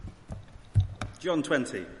John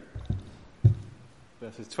 20,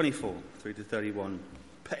 verses 24 through to 31,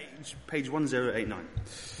 page 1089,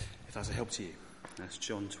 if that's a help to you. That's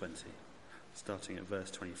John 20, starting at verse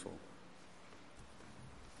 24.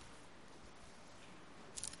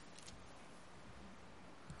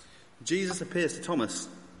 Jesus appears to Thomas.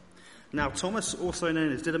 Now Thomas, also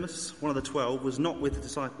known as Didymus, one of the 12, was not with the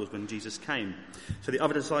disciples when Jesus came. So the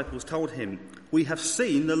other disciples told him, "We have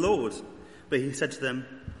seen the Lord." But he said to them,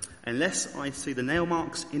 "Unless I see the nail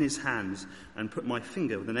marks in his hands, and put my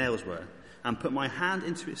finger where the nails were, and put my hand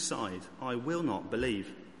into his side, I will not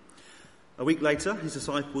believe." A week later, his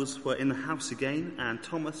disciples were in the house again, and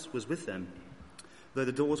Thomas was with them. Though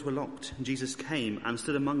the doors were locked, Jesus came and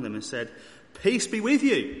stood among them and said, "Peace be with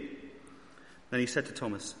you." Then he said to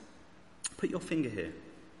Thomas, "Put your finger here.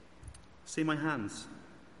 See my hands.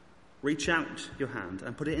 Reach out your hand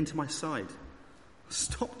and put it into my side.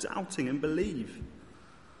 Stop doubting and believe."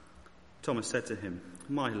 Thomas said to him,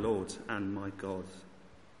 "My Lord and my God."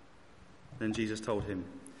 Then Jesus told him,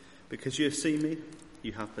 "Because you have seen me,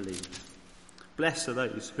 you have believed. Blessed are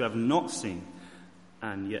those who have not seen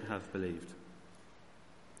and yet have believed."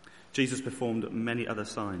 Jesus performed many other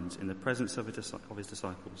signs in the presence of his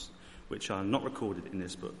disciples, which are not recorded in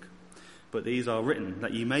this book. But these are written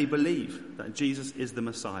that you may believe that Jesus is the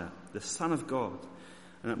Messiah, the Son of God,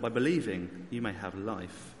 and that by believing you may have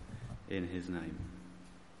life in his name.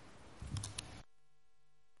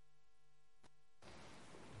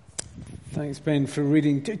 Thanks, Ben, for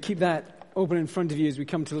reading. Do keep that open in front of you as we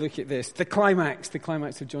come to look at this. The climax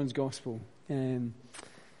of John's Gospel.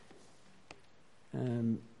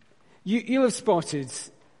 You'll have spotted,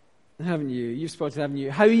 haven't you? You've spotted, haven't you,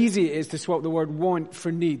 how easy it is to swap the word want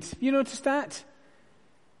for need. You noticed that?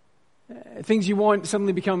 Things you want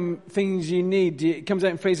suddenly become things you need. It comes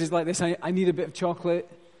out in phrases like this: I need a bit of chocolate.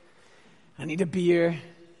 I need a beer.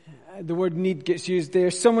 The word need gets used there.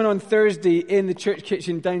 Someone on Thursday in the church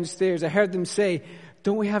kitchen downstairs, I heard them say,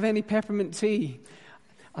 "Don't we have any peppermint tea?"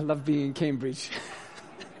 I love being in Cambridge.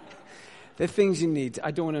 The things you need.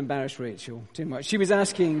 I don't want to embarrass Rachel too much. She was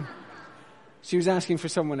asking for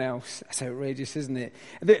someone else. That's outrageous, isn't it?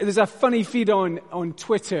 There's a funny feed on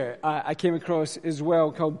Twitter I came across as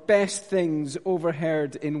well called Best Things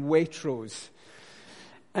Overheard in Waitrose.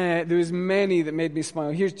 There was many that made me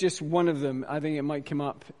smile. Here's just one of them. I think it might come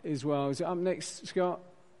up as well. Is it up next, Scott?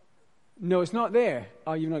 No, it's not there.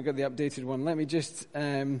 Oh, you've not got the updated one. Let me just...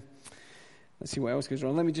 let's see what else goes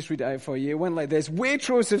wrong. Let me just read it out for you. It went like this: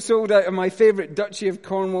 "Waitrose have sold out of my favourite Duchy of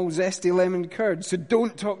Cornwall zesty lemon curd, so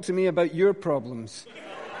don't talk to me about your problems."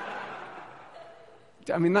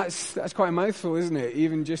 I mean, that's quite a mouthful, isn't it?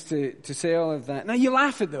 Even just to say all of that. Now, you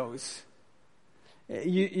laugh at those.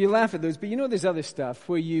 You laugh at those, but you know there's other stuff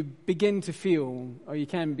where you begin to feel, or you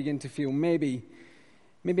can begin to feel, maybe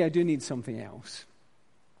I do need something else.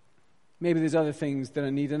 Maybe there's other things that I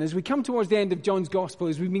need. And as we come towards the end of John's Gospel,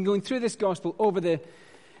 as we've been going through this Gospel over the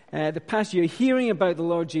past year, hearing about the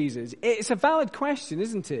Lord Jesus, it's a valid question,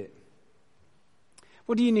 isn't it?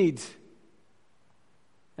 What do you need?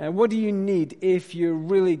 What do you need if you're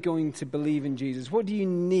really going to believe in Jesus? What do you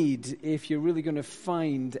need if you're really going to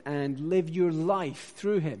find and live your life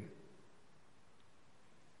through him?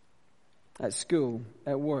 At school,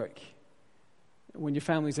 at work, when your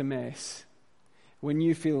family's a mess, when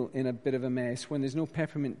you feel in a bit of a mess, when there's no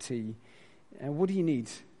peppermint tea, what do you need?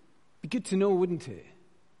 Be good to know, wouldn't it?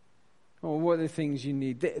 Or what are the things you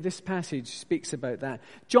need? This passage speaks about that.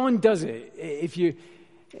 John does it. If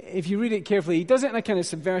you read it carefully, he does it in a kind of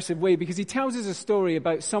subversive way because he tells us a story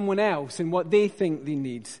about someone else and what they think they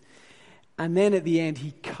need. And then at the end,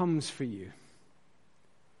 he comes for you.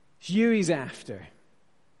 It's you he's after.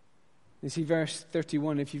 You see verse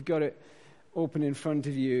 31, if you've got it open in front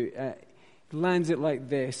of you, lands it like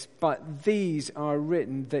this: "But these are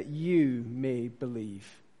written that you may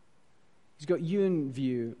believe." He's got you in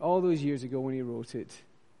view all those years ago when he wrote it.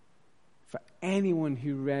 For anyone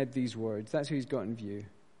who read these words, that's who he's got in view.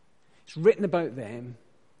 It's written about them,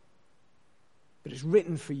 but it's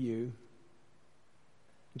written for you.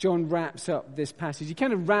 John wraps up this passage. He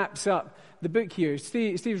kind of wraps up the book here.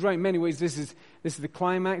 Steve's right in many ways. This is the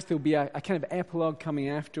climax. There'll be a kind of epilogue coming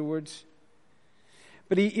afterwards.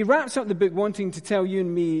 But he wraps up the book wanting to tell you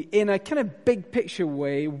and me in a kind of big picture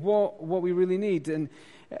way what we really need. And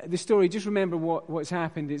the story, just remember what's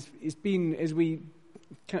happened. It's been, as we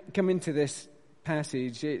come into this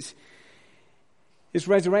passage, it's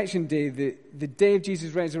Resurrection Day, the day of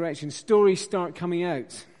Jesus' resurrection. Stories start coming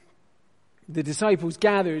out. The disciples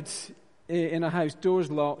gathered in a house,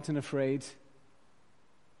 doors locked and afraid.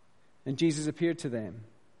 And Jesus appeared to them.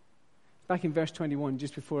 Back in verse 21,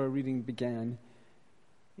 just before our reading began,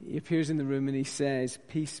 He appears in the room and he says,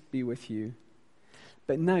 "Peace be with you."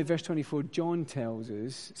 But now, verse 24, John tells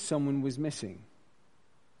us someone was missing.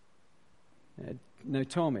 Now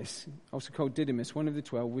Thomas, also called Didymus, one of the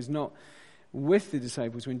 12, was not with the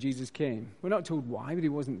disciples when Jesus came. We're not told why, but he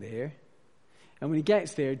wasn't there. And when he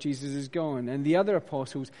gets there, Jesus is gone. And the other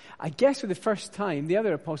apostles, I guess for the first time, the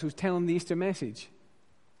other apostles tell him the Easter message.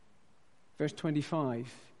 Verse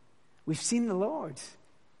 25, we've seen the Lord.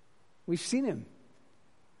 We've seen him.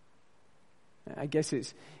 I guess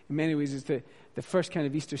it's, in many ways, it's the first kind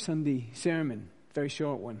of Easter Sunday sermon, very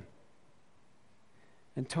short one.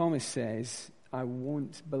 And Thomas says, "I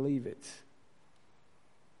won't believe it.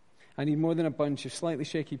 I need more than a bunch of slightly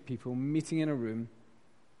shaky people meeting in a room,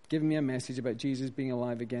 giving me a message about Jesus being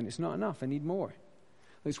alive again. It's not enough. I need more."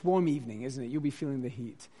 It's warm evening, isn't it? You'll be feeling the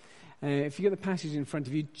heat. If you get the passage in front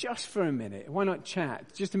of you, just for a minute, why not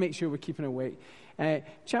chat, just to make sure we're keeping awake.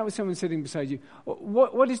 Chat with someone sitting beside you.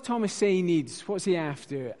 What does Thomas say he needs? What's he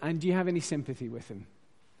after? And do you have any sympathy with him?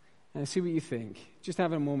 See what you think. Just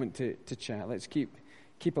have a moment to chat. Let's keep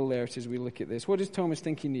alert as we look at this. What does Thomas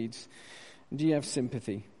think he needs? Do you have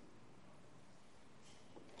sympathy?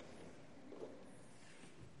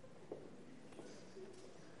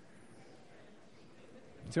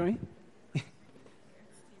 Sorry?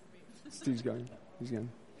 Steve's going.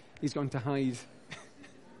 He's gone to hide.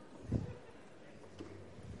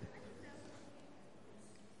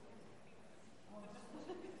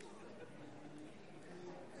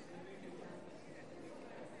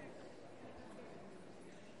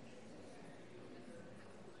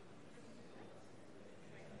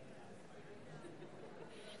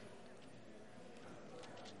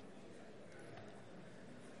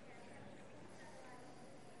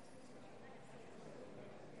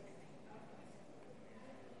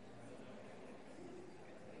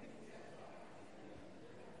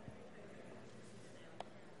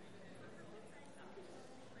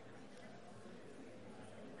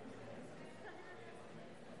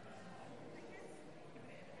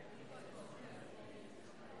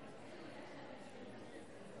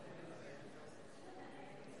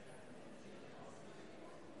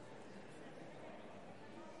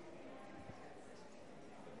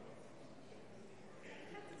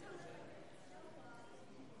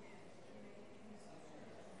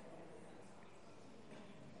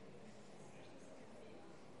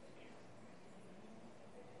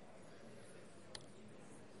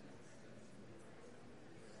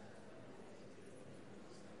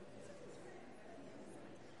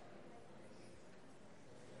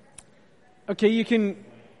 Okay, you can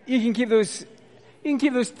keep those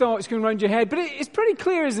thoughts going around your head, but it's pretty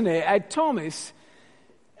clear, isn't it? Thomas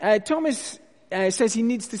says he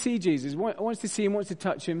needs to see Jesus, wants to see him, wants to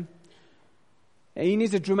touch him. He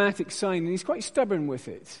needs a dramatic sign, and he's quite stubborn with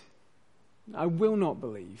it. "I will not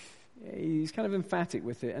believe." He's kind of emphatic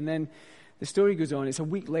with it, and then the story goes on. It's a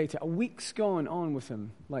week later. A week's gone on with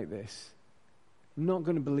him like this. "I'm not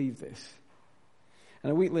going to believe this."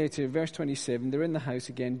 And a week later, verse 27, they're in the house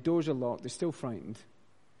again, doors are locked, they're still frightened.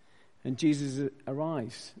 And Jesus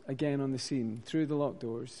arrives again on the scene through the locked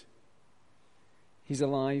doors. He's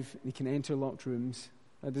alive, he can enter locked rooms.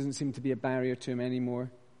 That doesn't seem to be a barrier to him anymore.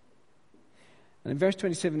 And in verse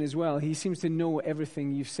 27 as well, he seems to know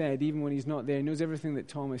everything you've said, even when he's not there. He knows everything that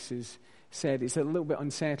Thomas has said. It's a little bit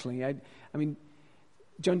unsettling. I mean,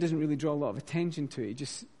 John doesn't really draw a lot of attention to it.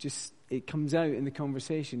 It comes out in the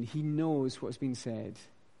conversation. He knows what's been said,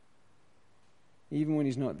 even when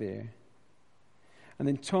he's not there. And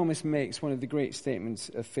then Thomas makes one of the great statements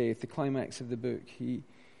of faith, the climax of the book.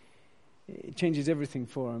 It changes everything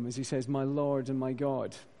for him as he says, "My Lord and my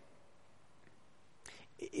God."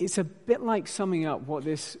 It's a bit like summing up what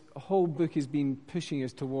this whole book has been pushing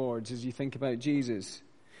us towards as you think about Jesus.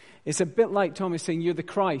 It's a bit like Thomas saying, "You're the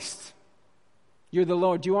Christ. You're the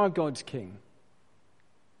Lord. You are God's King.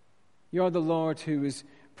 You are the Lord who was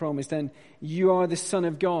promised, and you are the Son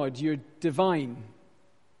of God. You're divine.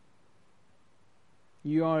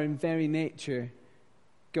 You are in very nature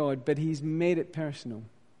God," but he's made it personal.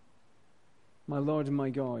 "My Lord and my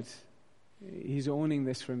God." He's owning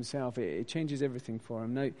this for himself. It changes everything for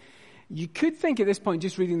him. Now, you could think at this point,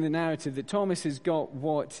 just reading the narrative, that Thomas has got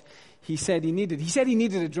what he said he needed. He said he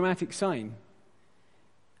needed a dramatic sign.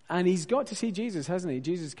 And he's got to see Jesus, hasn't he?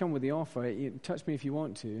 Jesus come with the offer. "Touch me if you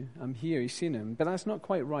want to. I'm here." He's seen him. But that's not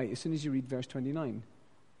quite right as soon as you read verse 29.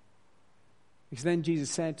 Because then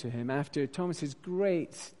Jesus said to him, after Thomas's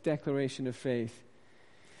great declaration of faith,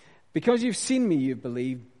 "Because you've seen me, you've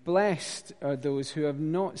believed. Blessed are those who have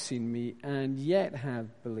not seen me and yet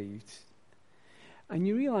have believed." And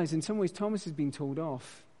you realize in some ways Thomas has been told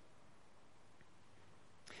off.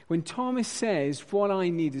 When Thomas says, what I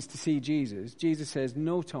need is to see Jesus, Jesus says,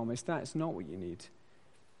 no, Thomas, that's not what you need.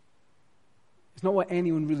 It's not what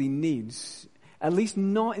anyone really needs. At least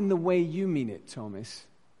not in the way you mean it, Thomas.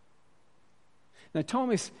 Now,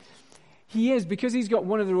 Thomas, he is, because he's got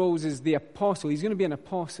one of the roles as the apostle, he's going to be an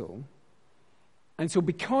apostle. And so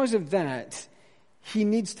because of that, he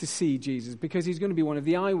needs to see Jesus because he's going to be one of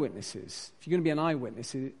the eyewitnesses. If you're going to be an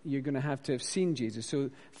eyewitness, you're going to have seen Jesus.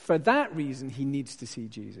 So for that reason, he needs to see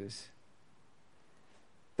Jesus.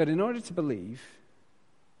 But in order to believe,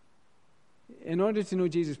 in order to know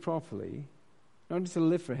Jesus properly, in order to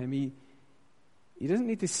live for him, he doesn't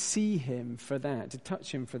need to see him for that, to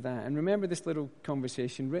touch him for that. And remember this little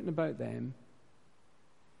conversation written about them,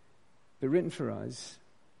 but written for us.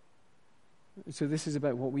 So this is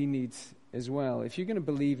about what we need as well. If you're going to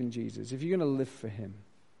believe in Jesus, if you're going to live for him,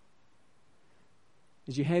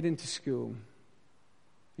 as you head into school,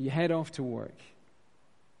 you head off to work,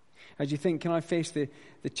 as you think, can I face the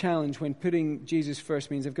challenge when putting Jesus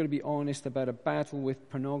first means I've got to be honest about a battle with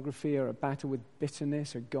pornography or a battle with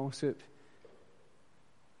bitterness or gossip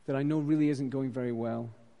that I know really isn't going very well?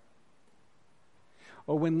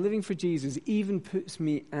 Or when living for Jesus even puts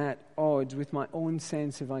me at odds with my own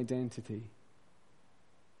sense of identity?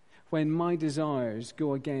 When my desires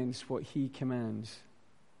go against what he commands?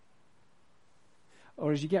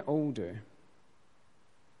 Or as you get older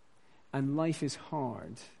and life is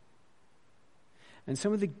hard and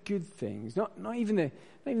some of the good things, not even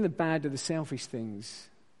the bad or the selfish things,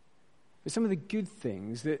 but some of the good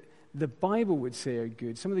things that the Bible would say are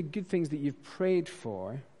good, some of the good things that you've prayed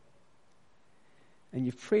for and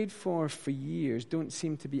you've prayed for years don't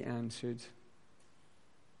seem to be answered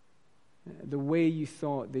the way you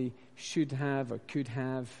thought they should have or could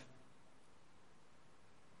have.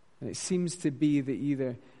 And it seems to be that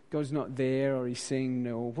either God's not there or he's saying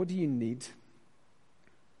no. What do you need? It'd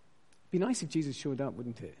be nice if Jesus showed up,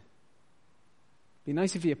 wouldn't it? It'd be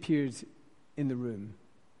nice if he appeared in the room,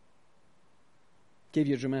 gave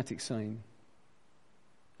you a dramatic sign,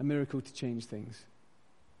 a miracle to change things,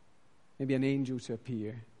 maybe an angel to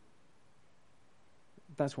appear.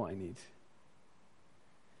 That's what I need.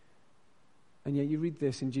 And yet you read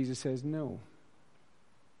this and Jesus says, no.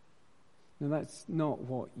 No, that's not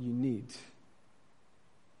what you need.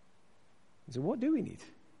 So what do we need?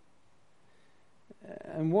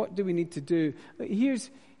 And what do we need to do?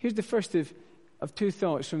 Here's the first of two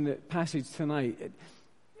thoughts from the passage tonight.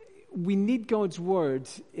 We need God's word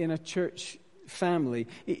in a church family.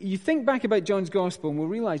 You think back about John's gospel and we'll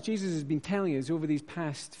realize Jesus has been telling us over these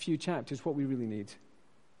past few chapters what we really need.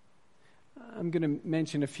 I'm going to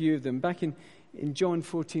mention a few of them. Back in John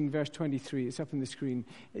 14, verse 23, it's up on the screen.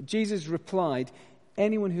 Jesus replied,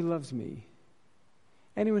 anyone who loves me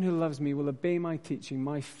will obey my teaching.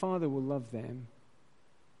 My Father will love them,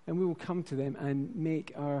 and we will come to them and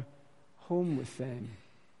make our home with them.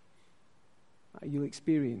 You'll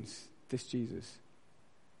experience this Jesus.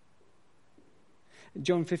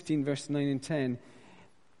 John 15, verse 9 and 10.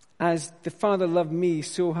 As the Father loved me,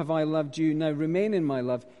 so have I loved you. Now remain in my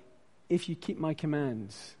love. If you keep my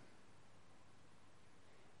commands,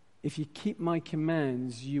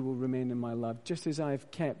 you will remain in my love, just as I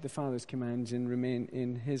have kept the Father's commands and remain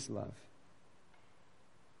in his love.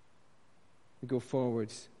 We go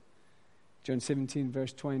forwards. John 17,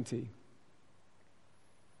 verse 20.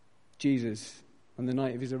 Jesus, on the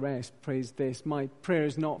night of his arrest, prays this: my prayer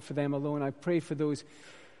is not for them alone. I pray for those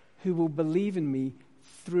who will believe in me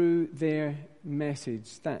through their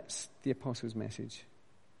message. That's the apostles' message.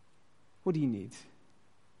 What do you need?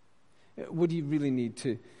 What do you really need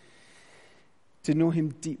to know him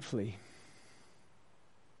deeply?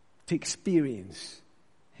 To experience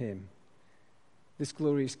him, this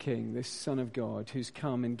glorious King, this Son of God who's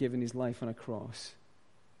come and given his life on a cross.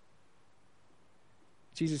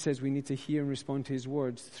 Jesus says we need to hear and respond to his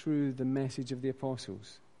words through the message of the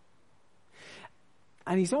apostles.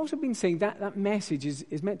 And he's also been saying that message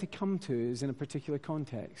is meant to come to us in a particular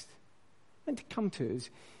context. Meant to come to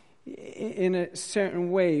us in a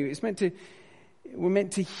certain way. We're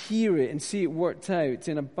meant to hear it and see it worked out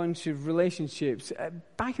in a bunch of relationships.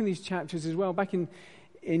 Back in these chapters as well, back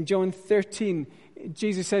in John 13,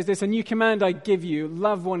 Jesus says this: a new command I give you,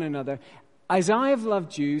 love one another. As I have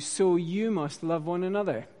loved you, so you must love one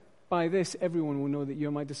another. By this, everyone will know that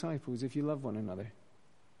you're my disciples, if you love one another.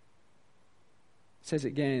 It says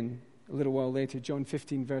again a little while later, John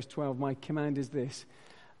 15, verse 12, my command is this: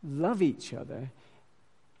 love each other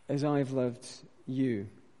as I've loved you.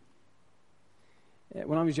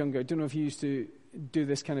 When I was younger, I don't know if you used to do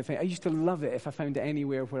this kind of thing. I used to love it if I found it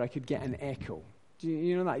anywhere where I could get an echo. Do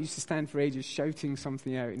you know that? I used to stand for ages shouting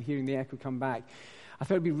something out and hearing the echo come back. I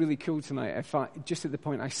thought it'd be really cool tonight if just at the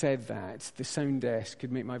point I said that, the sound desk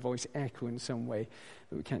could make my voice echo in some way,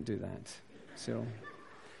 but we can't do that. So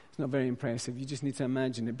it's not very impressive. You just need to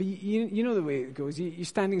imagine it. But you know the way it goes. You're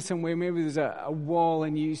standing somewhere, maybe there's a wall,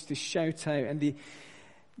 and you used to shout out, and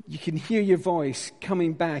you can hear your voice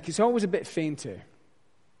coming back. It's always a bit fainter.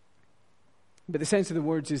 But the sense of the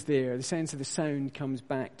words is there. The sense of the sound comes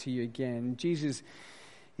back to you again. Jesus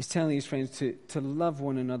is telling his friends to love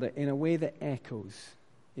one another in a way that echoes,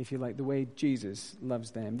 if you like, the way Jesus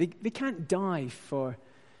loves them. They can't die for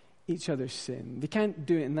each other's sin. They can't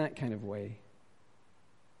do it in that kind of way.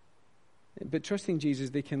 But trusting Jesus,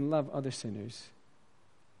 they can love other sinners.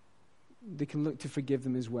 They can look to forgive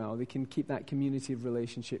them as well. They can keep that community of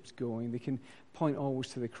relationships going. They can point always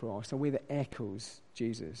to the cross, a way that echoes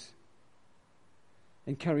Jesus.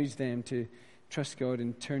 Encourage them to trust God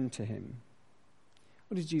and turn to him.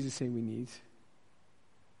 What does Jesus say we need?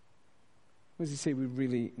 What does he say we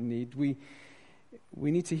really need? We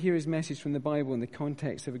need to hear his message from the Bible in the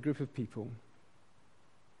context of a group of people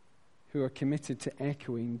who are committed to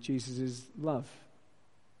echoing Jesus' love.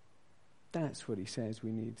 That's what he says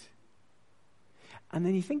we need. And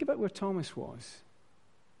then you think about where Thomas was.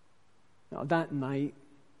 Now, that night,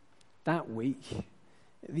 that week,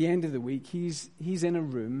 at the end of the week, he's in a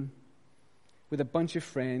room with a bunch of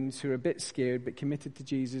friends who are a bit scared but committed to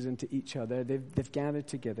Jesus and to each other. They've gathered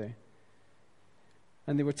together.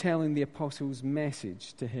 And they were telling the apostles'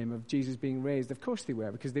 message to him of Jesus being raised. Of course they were,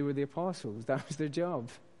 because they were the apostles. That was their job.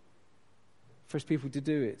 First people to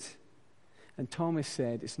do it. And Thomas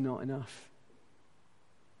said, it's not enough.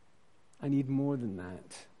 I need more than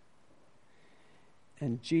that.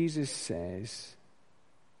 And Jesus says,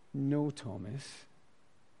 no, Thomas.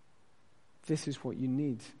 This is what you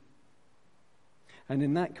need. And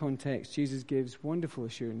in that context, Jesus gives wonderful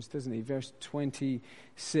assurance, doesn't he? Verse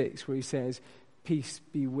 26, where he says, peace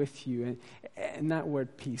be with you. And that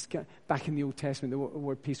word peace, back in the Old Testament, the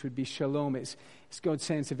word peace would be shalom. It's God's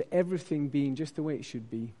sense of everything being just the way it should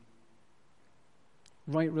be.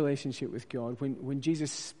 Right relationship with God. When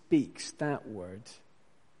Jesus speaks that word,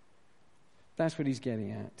 that's what he's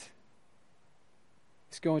getting at.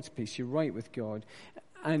 It's God's peace. You're right with God.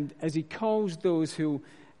 And as he calls those who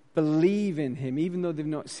believe in him, even though they've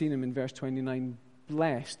not seen him, in verse 29,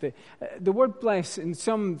 blessed. The word blessed in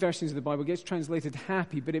some versions of the Bible gets translated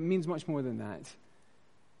happy, but it means much more than that.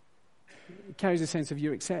 It carries a sense of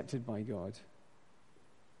you're accepted by God.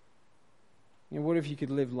 You know, what if you could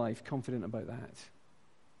live life confident about that?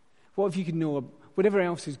 What if you could know whatever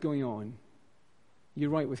else is going on, you're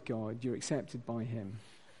right with God, you're accepted by him.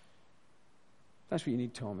 That's what you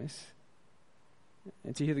need, Thomas.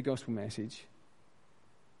 And to hear the gospel message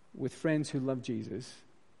with friends who love Jesus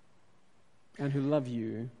and who love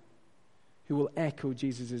you, who will echo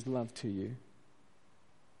Jesus' love to you.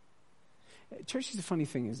 Church is a funny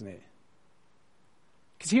thing, isn't it?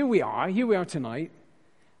 Because here we are tonight,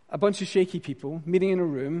 a bunch of shaky people meeting in a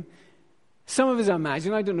room. Some of us, I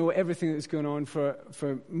imagine, I don't know everything that's going on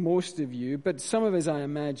for most of you, but some of us, I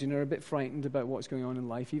imagine, are a bit frightened about what's going on in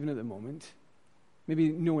life, even at the moment. Maybe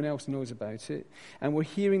no one else knows about it. And we're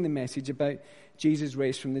hearing the message about Jesus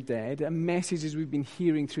raised from the dead, a message as we've been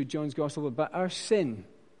hearing through John's Gospel about our sin,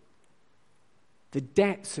 the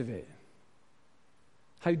depths of it,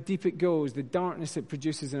 how deep it goes, the darkness it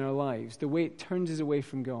produces in our lives, the way it turns us away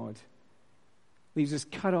from God, leaves us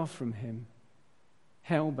cut off from him,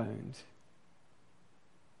 hell-bound.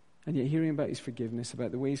 And yet hearing about his forgiveness,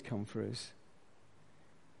 about the way he's come for us.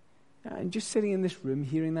 And just sitting in this room,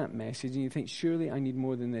 hearing that message, and you think, surely I need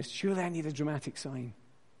more than this. Surely I need a dramatic sign.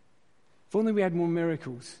 If only we had more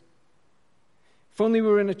miracles. If only we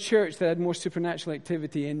were in a church that had more supernatural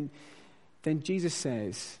activity. And then Jesus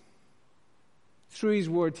says, through his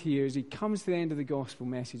word here, as he comes to the end of the gospel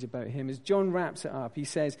message about him, as John wraps it up, he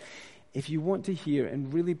says, if you want to hear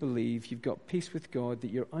and really believe you've got peace with God, that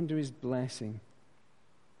you're under his blessing,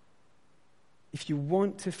 if you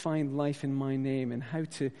want to find life in my name and how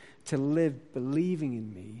to live believing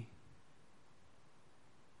in me,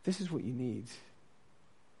 this is what you need.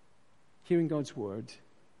 Hearing God's word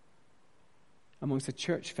amongst a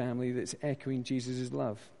church family that's echoing Jesus'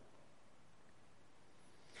 love.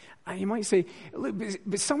 And you might say, look,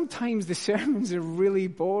 but sometimes the sermons are really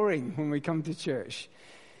boring when we come to church.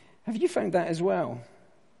 Have you found that as well?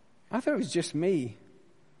 I thought it was just me.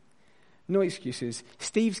 No excuses.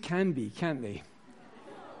 Steve's can be, can't they?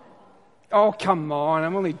 Oh, come on,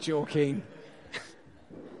 I'm only joking.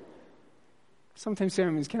 Sometimes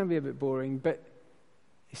sermons can be a bit boring, but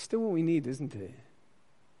it's still what we need, isn't it?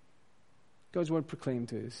 God's word proclaimed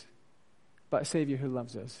to us, but a Savior who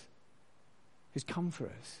loves us, who's come for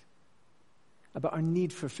us. about our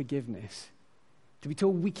need for forgiveness. To be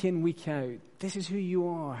told week in, week out, this is who you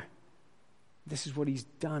are. This is what he's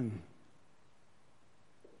done.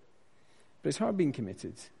 But it's hard being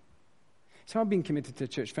committed. It's hard being committed to a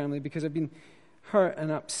church family because I've been hurt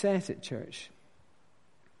and upset at church.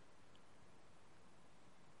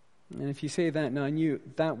 And if you say that, now I knew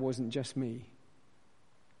that wasn't just me.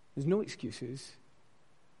 There's no excuses.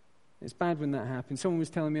 It's bad when that happens. Someone was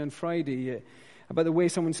telling me on Friday about the way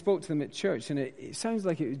someone spoke to them at church, and it sounds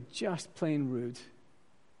like it was just plain rude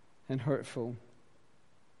and hurtful.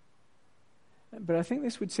 But I think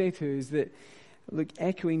this would say to us that, look,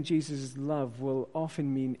 echoing Jesus' love will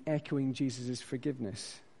often mean echoing Jesus'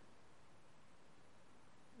 forgiveness.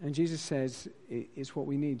 And Jesus says it's what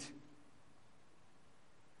we need.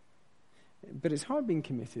 But it's hard being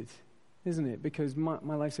committed, isn't it? Because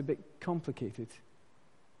my life's a bit complicated.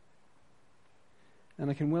 And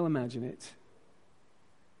I can well imagine it.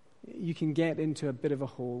 You can get into a bit of a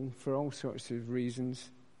hole for all sorts of reasons.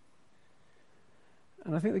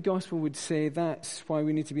 And I think the gospel would say that's why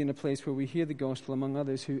we need to be in a place where we hear the gospel among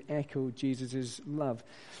others who echo Jesus' love.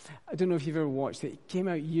 I don't know if you've ever watched it. It came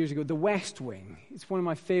out years ago, The West Wing. It's one of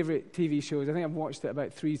my favorite TV shows. I think I've watched it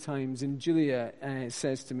about 3 times. And Julia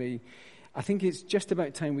says to me, I think it's just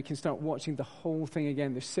about time we can start watching the whole thing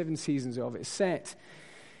again. There's 7 seasons of it. It's set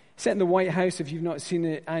in the White House, if you've not seen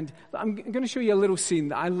it. And I'm going to show you a little scene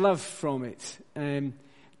that I love from it.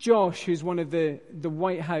 Josh, who's one of the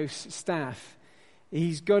White House staff,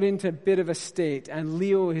 he's got into a bit of a state, and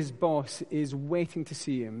Leo, his boss, is waiting to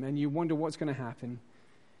see him. And you wonder what's going to happen.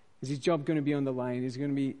 Is his job going to be on the line? Is he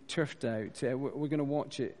going to be turfed out? We're going to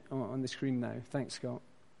watch it on the screen now. Thanks, Scott.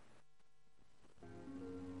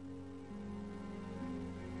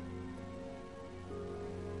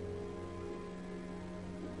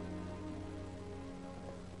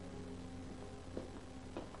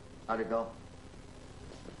 How'd it go?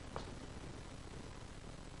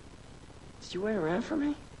 Did you wait around for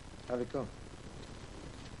me? How'd it go?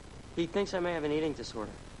 He thinks I may have an eating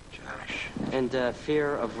disorder. Josh. And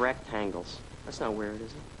fear of rectangles. That's not weird,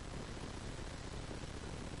 is it?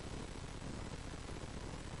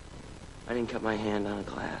 I didn't cut my hand on a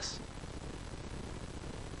glass.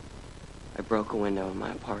 I broke a window in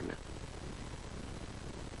my apartment.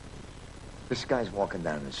 This guy's walking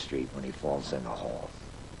down the street when he falls in the hole.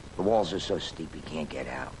 The walls are so steep he can't get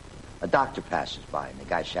out. A doctor passes by and the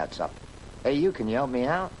guy shouts up, "Hey, you, can you help me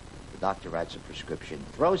out?" The doctor writes a prescription,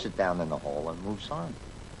 throws it down in the hole, and moves on.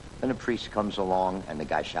 Then a priest comes along and the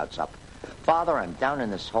guy shouts up, "Father, I'm down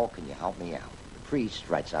in this hole, can you help me out?" The priest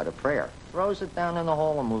writes out a prayer, throws it down in the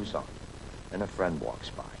hole, and moves on. Then a friend walks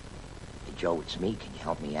by. "Hey, Joe, it's me, can you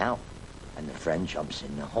help me out?" And the friend jumps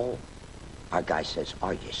in the hole. Our guy says,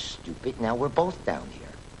 "Are you stupid? Now we're both down here."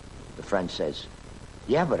 The friend says,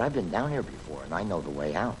 "Yeah, but I've been down here before, and I know the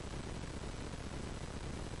way out."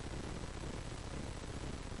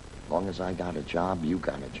 As long as I got a job, you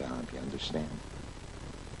got a job, you understand?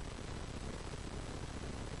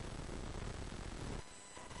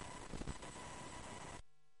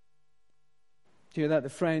 Do you hear that? The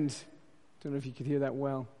friend, don't know if you could hear that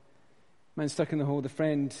well. Man stuck in the hole, the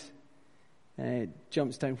friend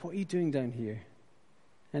jumps down. "What are you doing down here?"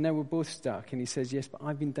 And now we're both stuck. And he says, "Yes, but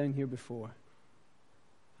I've been down here before.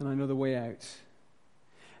 And I know the way out."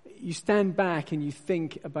 You stand back and you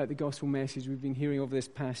think about the gospel message we've been hearing over this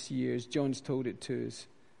past years. John's told it to us.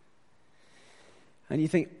 And you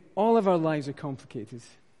think, all of our lives are complicated.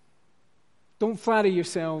 Don't flatter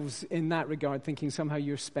yourselves in that regard, thinking somehow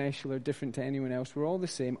you're special or different to anyone else. We're all the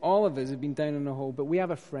same. All of us have been down in a hole, but we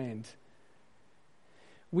have a friend.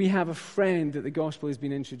 We have a friend that the gospel has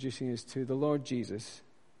been introducing us to, the Lord Jesus.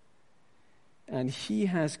 And he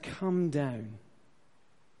has come down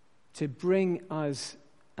to bring us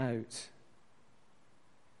out.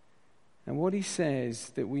 And what he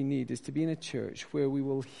says that we need is to be in a church where we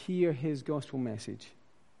will hear his gospel message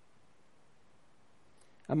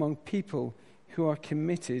among people who are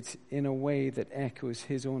committed in a way that echoes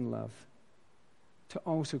his own love, to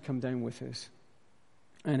also come down with us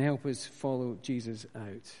and help us follow Jesus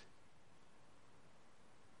out.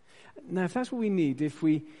 Now, if that's what we need, if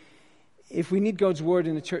we need God's word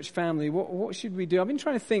in the church family, what should we do? I've been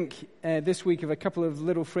trying to think this week of a couple of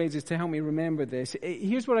little phrases to help me remember this.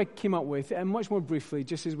 Here's what I came up with, and much more briefly,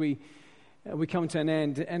 just as we come to an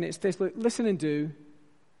end. And it's this: listen and do,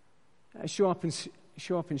 show up and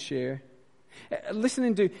share. Listen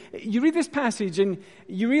and do. You read this passage and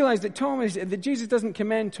you realize that Jesus doesn't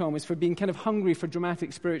commend Thomas for being kind of hungry for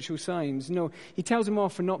dramatic spiritual signs. No, he tells him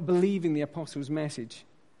off for not believing the apostles' message.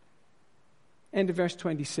 End of verse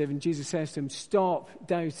 27, Jesus says to him, "Stop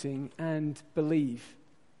doubting and believe."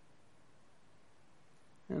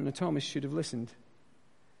 And Thomas should have listened.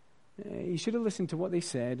 He should have listened to what they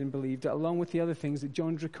said and believed it, along with the other things that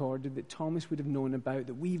John's recorded that Thomas would have known about,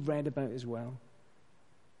 that we've read about as well.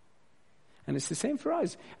 And it's the same for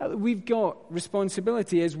us. We've got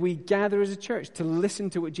responsibility as we gather as a church to listen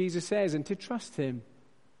to what Jesus says and to trust him,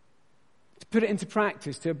 to put it into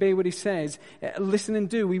practice, to obey what he says, listen and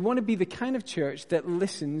do. We want to be the kind of church that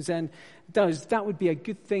listens and does. That would be a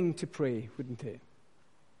good thing to pray, wouldn't it?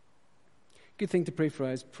 Good thing to pray for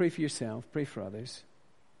us. Pray for yourself. Pray for others.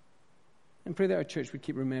 And pray that our church would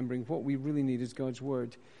keep remembering what we really need is God's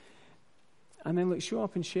word. And then show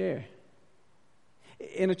up and share.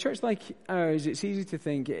 In a church like ours, it's easy to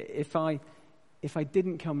think, if I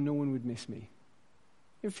didn't come, no one would miss me.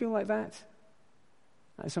 You ever feel like that?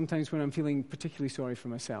 Sometimes when I'm feeling particularly sorry for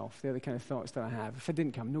myself, they're the kind of thoughts that I have. If I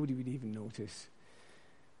didn't come, nobody would even notice.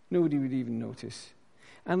 Nobody would even notice.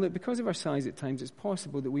 And look, because of our size at times, it's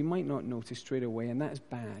possible that we might not notice straight away, and that's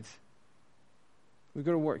bad. We've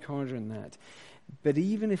got to work harder on that. But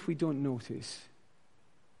even if we don't notice,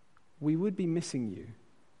 we would be missing you.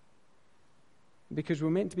 Because we're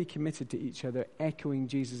meant to be committed to each other, echoing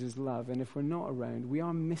Jesus' love. And if we're not around, we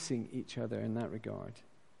are missing each other in that regard.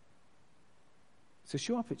 So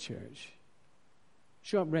show up at church.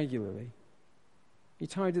 Show up regularly. You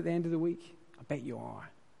tired at the end of the week? I bet you are.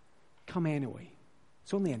 Come anyway.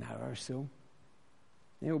 It's only an hour or so.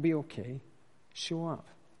 It'll be okay. Show up.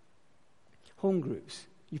 Home groups,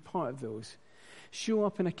 you're part of those. Show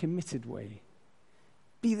up in a committed way.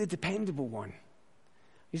 Be the dependable one.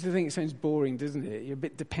 I used to think it sounds boring, doesn't it? You're a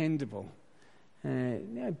bit dependable.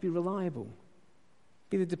 Be reliable.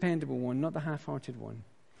 Be the dependable one, not the half-hearted one.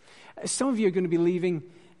 Some of you are going to be leaving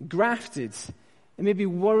grafted and maybe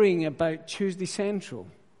worrying about Tuesday Central.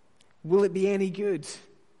 Will it be any good?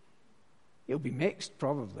 It'll be mixed,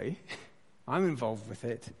 probably. I'm involved with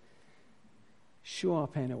it. Show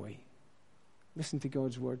up anyway. Listen to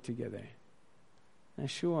God's word together. And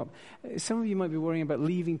show up. Some of you might be worrying about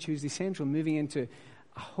leaving Tuesday Central, moving into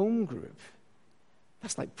a home group.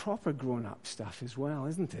 That's like proper grown-up stuff as well,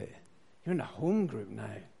 isn't it? You're in a home group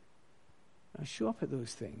now. Now show up at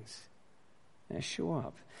those things. Show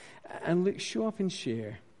up. And look, show up and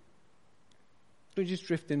share. Don't just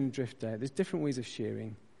drift in and drift out. There's different ways of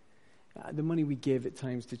sharing. The money we give at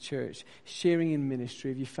times to church. Sharing in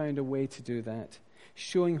ministry. Have you found a way to do that?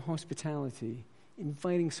 Showing hospitality.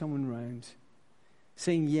 Inviting someone round.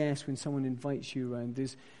 Saying yes when someone invites you around.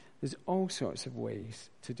 There's all sorts of ways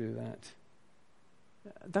to do that.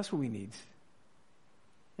 That's what we need.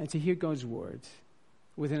 And to hear God's word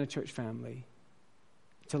within a church family.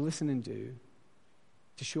 To listen and do.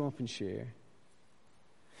 To show up and share.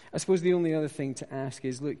 I suppose the only other thing to ask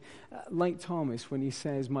is, look, like Thomas when he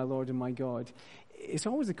says, my Lord and my God, it's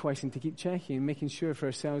always a question to keep checking and making sure for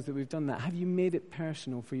ourselves that we've done that. Have you made it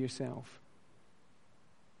personal for yourself?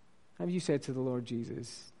 Have you said to the Lord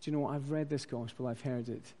Jesus, do you know what, I've read this gospel, I've heard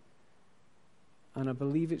it, and I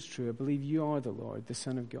believe it's true. I believe you are the Lord, the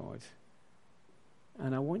Son of God,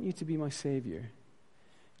 and I want you to be my Savior.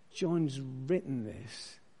 John's written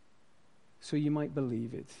this so you might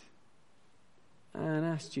believe it. And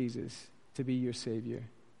ask Jesus to be your Savior.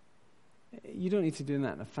 You don't need to do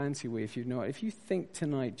that in a fancy way if you're not. If you think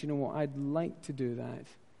tonight, do you know what, I'd like to do that,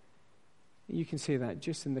 you can say that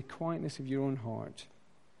just in the quietness of your own heart.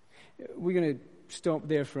 We're going to stop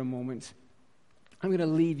there for a moment. I'm going to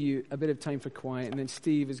leave you a bit of time for quiet, and then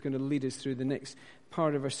Steve is going to lead us through the next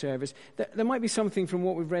part of our service. There might be something from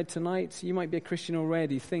what we've read tonight. You might be a Christian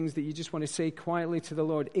already, things that you just want to say quietly to the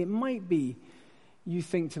Lord. It might be you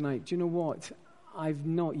think tonight, do you know what? I've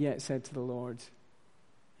not yet said to the Lord,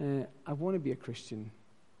 I want to be a Christian.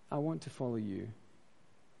 I want to follow you.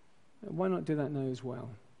 Why not do that now as well?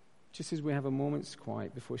 Just as we have a moment's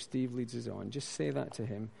quiet before Steve leads us on, just say that to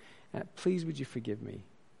him. Please would you forgive me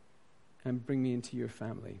and bring me into your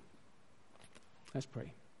family. Let's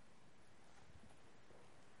pray.